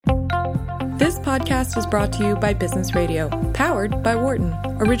This podcast is brought to you by Business Radio, powered by Wharton,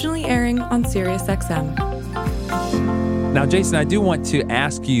 originally airing on SiriusXM. Now, Jason, I do want to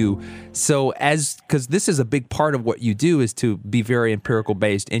ask you, because this is a big part of what you do is to be very empirical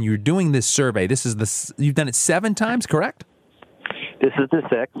based, and you're doing this survey. You've done it 7 times, correct? This is the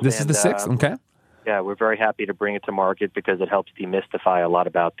 6th. This is the 6th, okay. Yeah, we're very happy to bring it to market because it helps demystify a lot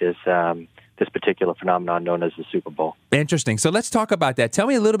about this particular phenomenon known as the Super Bowl. Interesting. So let's talk about that. Tell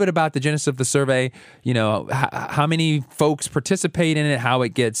me a little bit about the genesis of the survey. You know, how many folks participate in it, how it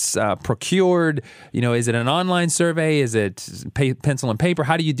gets procured. You know, is it an online survey? Is it pencil and paper?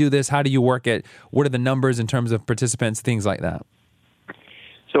 How do you do this? How do you work it? What are the numbers in terms of participants, things like that?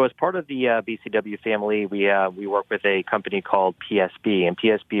 So as part of the BCW family, we work with a company called PSB, and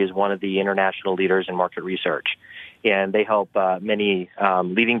PSB is one of the international leaders in market research. And they help many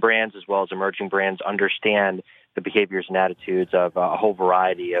leading brands as well as emerging brands understand the behaviors and attitudes of a whole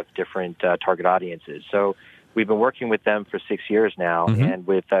variety of different target audiences. So we've been working with them for 6 years now, and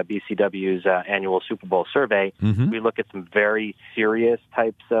with BCW's annual Super Bowl survey, we look at some very serious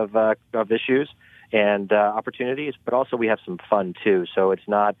types of issues and opportunities, but also we have some fun too. So it's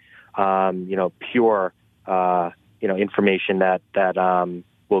not, pure, information that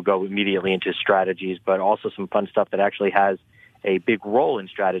will go immediately into strategies, but also some fun stuff that actually has a big role in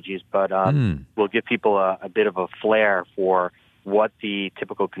strategies, but will give people a bit of a flair for what the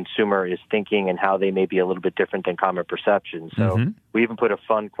typical consumer is thinking and how they may be a little bit different than common perception. So we even put a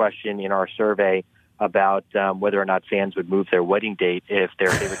fun question in our survey about whether or not fans would move their wedding date if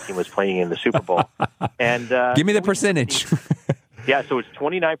their favorite team was playing in the Super Bowl. And give me the percentage. Yeah, so it's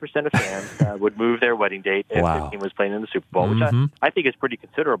 29% of fans would move their wedding date if their team was playing in the Super Bowl, which I think is pretty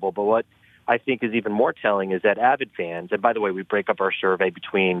considerable. But what I think is even more telling is that avid fans, and by the way, we break up our survey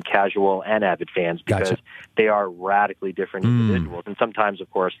between casual and avid fans because they are radically different individuals. And sometimes, of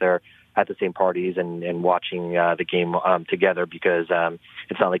course, they're at the same parties and watching the game together because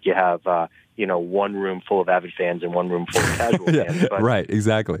it's not like you have one room full of avid fans and one room full of casual fans. But, right,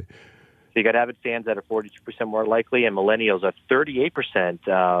 exactly. So you got avid fans that are 42% more likely, and millennials are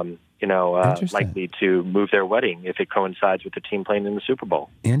 38%, likely to move their wedding if it coincides with the team playing in the Super Bowl.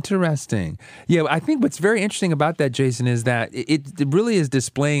 Interesting. Yeah, I think what's very interesting about that, Jason, is that it really is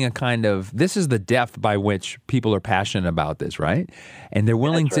displaying a kind of, this is the depth by which people are passionate about this, right? And they're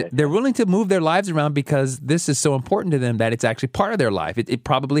willing they're willing to move their lives around because this is so important to them that it's actually part of their life. It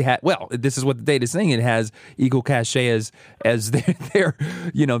probably this is what the data is saying. It has equal cachet as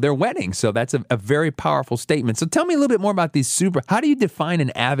their wedding. So that's a very powerful statement. So tell me a little bit more about these how do you define an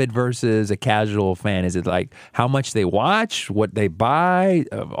avid versus a casual fan? Is it like how much they watch, what they buy,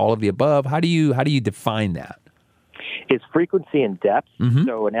 all of the above? How do you define that? It's frequency and depth.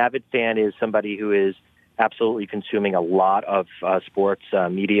 So an avid fan is somebody who is absolutely consuming a lot of sports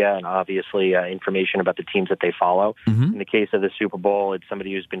media and obviously information about the teams that they follow. In the case of the Super Bowl, it's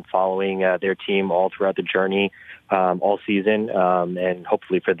somebody who's been following their team all throughout the journey, all season, and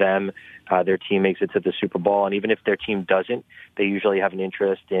hopefully for them, their team makes it to the Super Bowl. And even if their team doesn't, they usually have an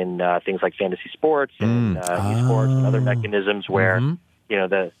interest in things like fantasy sports and esports and other mechanisms where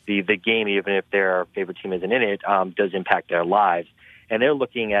the game, even if their favorite team isn't in it, does impact their lives. And they're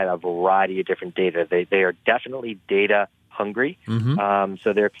looking at a variety of different data. They are definitely data hungry.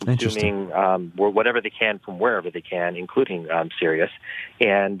 So they're consuming whatever they can from wherever they can, including Sirius.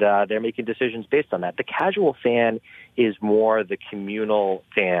 And they're making decisions based on that. The casual fan is more the communal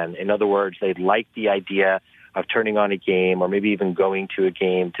fan. In other words, they like the idea of turning on a game or maybe even going to a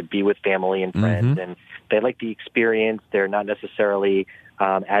game to be with family and friends. And they like the experience. They're not necessarily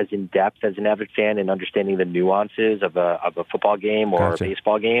as in-depth as an avid fan in understanding the nuances of a football game or a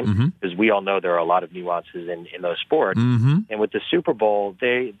baseball game, because we all know there are a lot of nuances in those sports. And with the Super Bowl,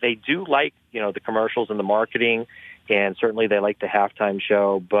 they do like, the commercials and the marketing, and certainly they like the halftime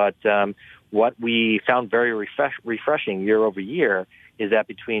show. But what we found very refreshing year over year is that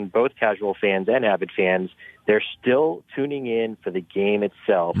between both casual fans and avid fans, they're still tuning in for the game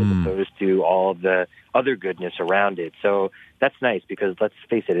itself as opposed to all of the other goodness around it. So that's nice because, let's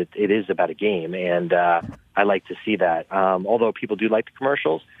face it, it is about a game, and I like to see that. Although people do like the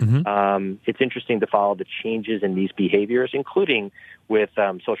commercials, it's interesting to follow the changes in these behaviors, including with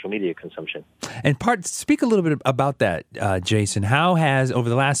social media consumption. And speak a little bit about that, Jason. How has, over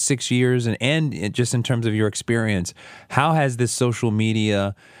the last 6 years, and just in terms of your experience, how has this social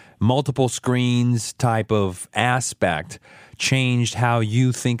media, multiple screens type of aspect changed how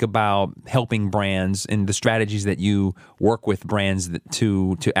you think about helping brands and the strategies that you work with brands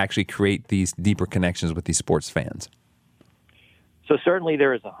to actually create these deeper connections with these sports fans? So certainly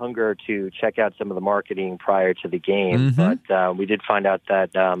there is a hunger to check out some of the marketing prior to the game, but we did find out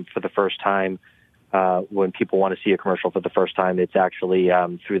that for the first time, when people want to see a commercial for the first time, it's actually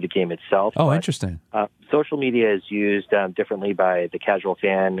through the game itself. Oh, interesting. Social media is used differently by the casual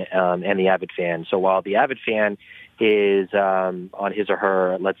fan and the avid fan. So while the avid fan is on his or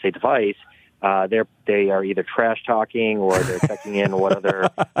her, let's say, device, they are either trash talking or they're checking in what other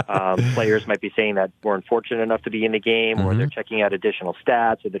players might be saying that weren't fortunate enough to be in the game, or they're checking out additional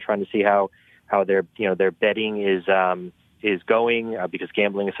stats, or they're trying to see how their betting is going because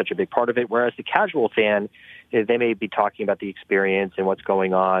gambling is such a big part of it. Whereas the casual fan, they may be talking about the experience and what's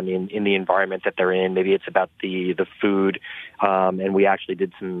going on in the environment that they're in. Maybe it's about the food, and we actually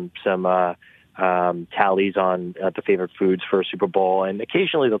did some tallies on the favorite foods for Super Bowl, and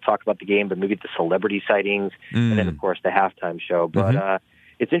occasionally they'll talk about the game, but maybe the celebrity sightings, and then of course the halftime show. But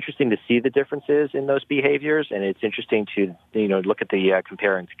it's interesting to see the differences in those behaviors, and it's interesting to look at the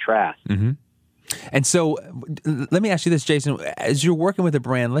compare and contrast. And so let me ask you this, Jason. As you're working with a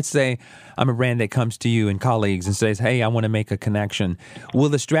brand, let's say I'm a brand that comes to you and colleagues and says, hey, I want to make a connection. Will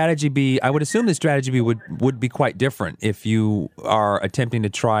the strategy be, I would assume the strategy would be quite different if you are attempting to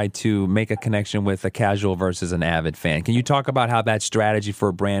try to make a connection with a casual versus an avid fan. Can you talk about how that strategy for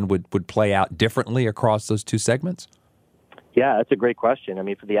a brand would play out differently across those two segments? Yeah, that's a great question. I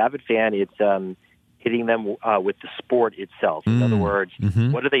mean, for the avid fan, it's hitting them with the sport itself. In other words,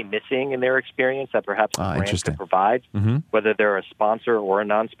 what are they missing in their experience that perhaps the brand could provide, whether they're a sponsor or a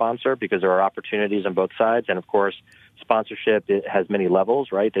non-sponsor, because there are opportunities on both sides. And, of course, sponsorship, it has many levels,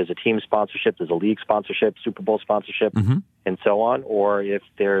 right? There's a team sponsorship, there's a league sponsorship, Super Bowl sponsorship, and so on. Or if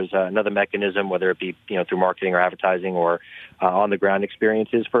there's another mechanism, whether it be through marketing or advertising or on-the-ground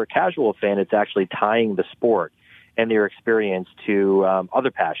experiences. For a casual fan, it's actually tying the sport and their experience to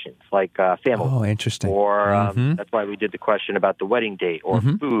other passions like family. Oh, interesting. Or that's why we did the question about the wedding date or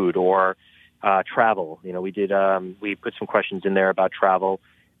food or travel. We put some questions in there about travel,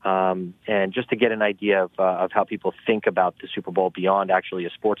 and just to get an idea of how people think about the Super Bowl beyond actually a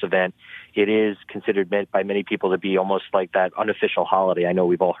sports event. It is considered by many people to be almost like that unofficial holiday. I know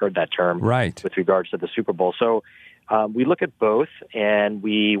we've all heard that term with regards to the Super Bowl. So we look at both, and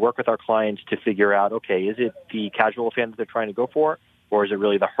we work with our clients to figure out, okay, is it the casual fan that they're trying to go for, or is it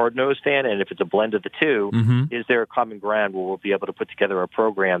really the hard-nosed fan? And if it's a blend of the two, is there a common ground where we'll be able to put together a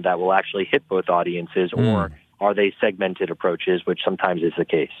program that will actually hit both audiences, or are they segmented approaches, which sometimes is the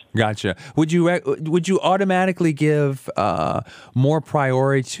case? Gotcha. Would you automatically give more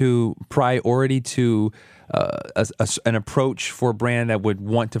priority to an approach for a brand that would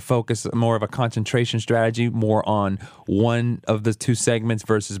want to focus more of a concentration strategy more on one of the two segments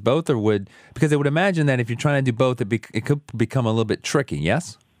versus both, because I would imagine that if you're trying to do both, it could become a little bit tricky,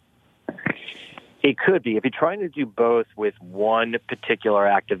 yes? It could be. If you're trying to do both with one particular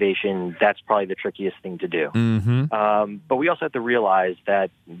activation, that's probably the trickiest thing to do. But we also have to realize that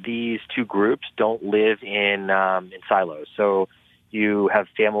these two groups don't live in silos. So you have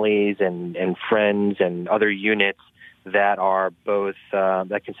families and friends and other units that are both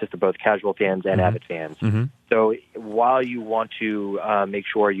that consist of both casual fans and avid fans. So while you want to make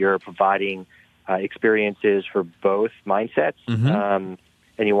sure you're providing experiences for both mindsets,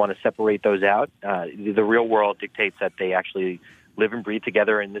 and you want to separate those out, the real world dictates that they actually live and breathe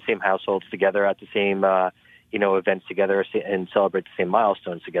together in the same households together at the same events together and celebrate the same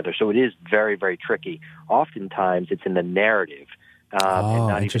milestones together. So it is very, very tricky. Oftentimes it's in the narrative. And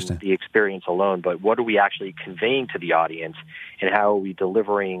not even the experience alone, but what are we actually conveying to the audience, and how are we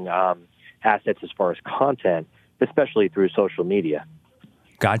delivering assets as far as content, especially through social media.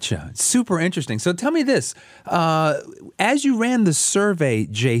 Gotcha. Super interesting. So tell me this, as you ran the survey,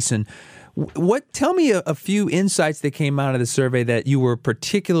 Jason, tell me a few insights that came out of the survey that you were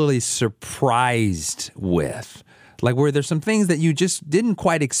particularly surprised with. Like, were there some things that you just didn't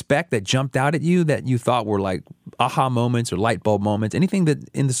quite expect that jumped out at you that you thought were like aha moments or light bulb moments? Anything that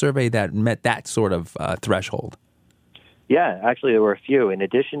in the survey that met that sort of threshold? Yeah, actually, there were a few. In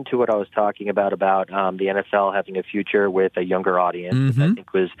addition to what I was talking about the NFL having a future with a younger audience, which I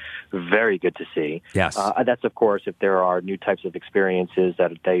think was very good to see. Yes. That's, of course, if there are new types of experiences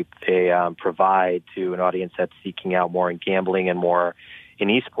that they provide to an audience that's seeking out more in gambling and more in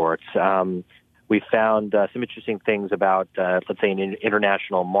esports. We found some interesting things about, let's say, an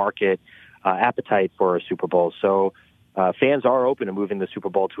international market appetite for a Super Bowl. So fans are open to moving the Super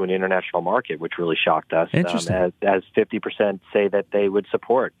Bowl to an international market, which really shocked us. Interesting. As 50% say that they would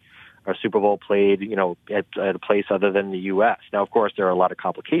support a Super Bowl played, at a place other than the U.S. Now, of course, there are a lot of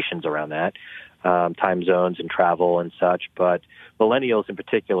complications around that, time zones and travel and such. But millennials in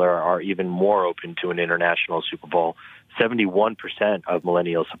particular are even more open to an international Super Bowl 71% of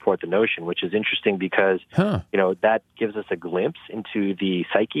millennials support the notion, which is interesting because, that gives us a glimpse into the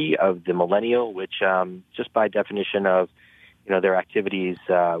psyche of the millennial, which just by definition of, their activities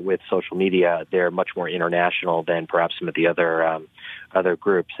with social media, they're much more international than perhaps some of the other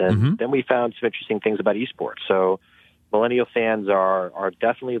groups. And then we found some interesting things about esports. So millennial fans are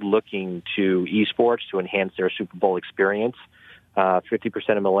definitely looking to esports to enhance their Super Bowl experience. 50%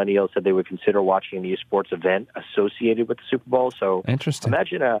 of millennials said they would consider watching an esports event associated with the Super Bowl. So interesting.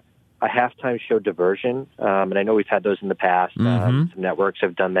 Imagine a halftime show diversion. And I know we've had those in the past. Some networks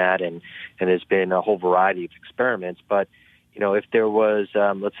have done that, and there's been a whole variety of experiments. But, if there was,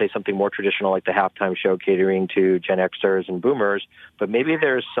 let's say, something more traditional like the halftime show catering to Gen Xers and Boomers, but maybe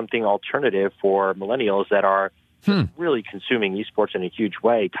there's something alternative for millennials that are really consuming esports in a huge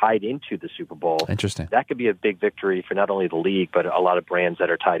way tied into the Super Bowl. Interesting. That could be a big victory for not only the league, but a lot of brands that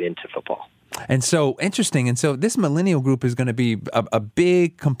are tied into football. And so, interesting. And so this millennial group is going to be a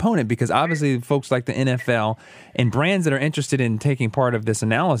big component because obviously folks like the NFL and brands that are interested in taking part of this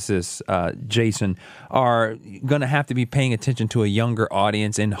analysis, Jason, are going to have to be paying attention to a younger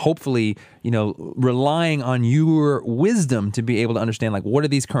audience and hopefully, relying on your wisdom to be able to understand, like, what are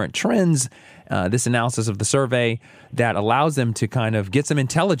these current trends, this analysis of the survey that allows them to kind of get some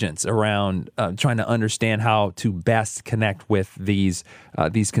intelligence around trying to understand how to best connect with these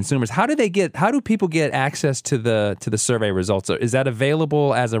consumers. How do people get access to the survey results? Is that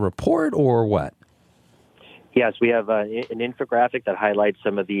available as a report or what? Yes, we have an infographic that highlights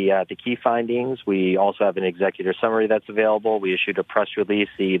some of the key findings. We also have an executive summary that's available. We issued a press release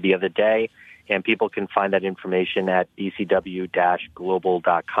the other day, and people can find that information at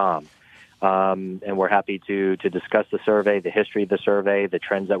bcw-global.com. And we're happy to discuss the survey, the history of the survey, the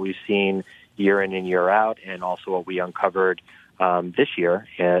trends that we've seen year in and year out, and also what we uncovered this year,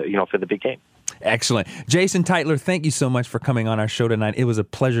 for the big game. Excellent. Jason Tytler, thank you so much for coming on our show tonight. It was a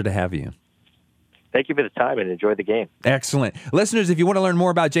pleasure to have you. Thank you for the time and enjoy the game. Excellent. Listeners, if you want to learn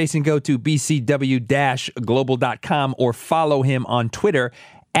more about Jason, go to bcw-global.com or follow him on Twitter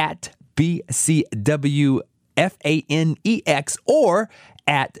at BCWFANEX or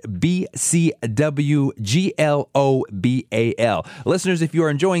at BCWGLOBAL. Listeners, if you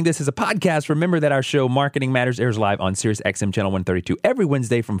are enjoying this as a podcast, remember that our show Marketing Matters airs live on Sirius XM Channel 132 every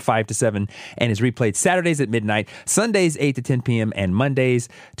Wednesday from 5 to 7 and is replayed Saturdays at midnight, Sundays 8 to 10 p.m., and Mondays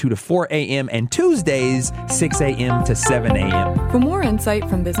 2 to 4 a.m., and Tuesdays 6 a.m. to 7 a.m. For more insight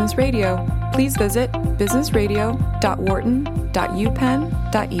from Business Radio, please visit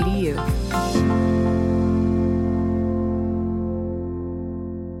businessradio.wharton.upenn.edu.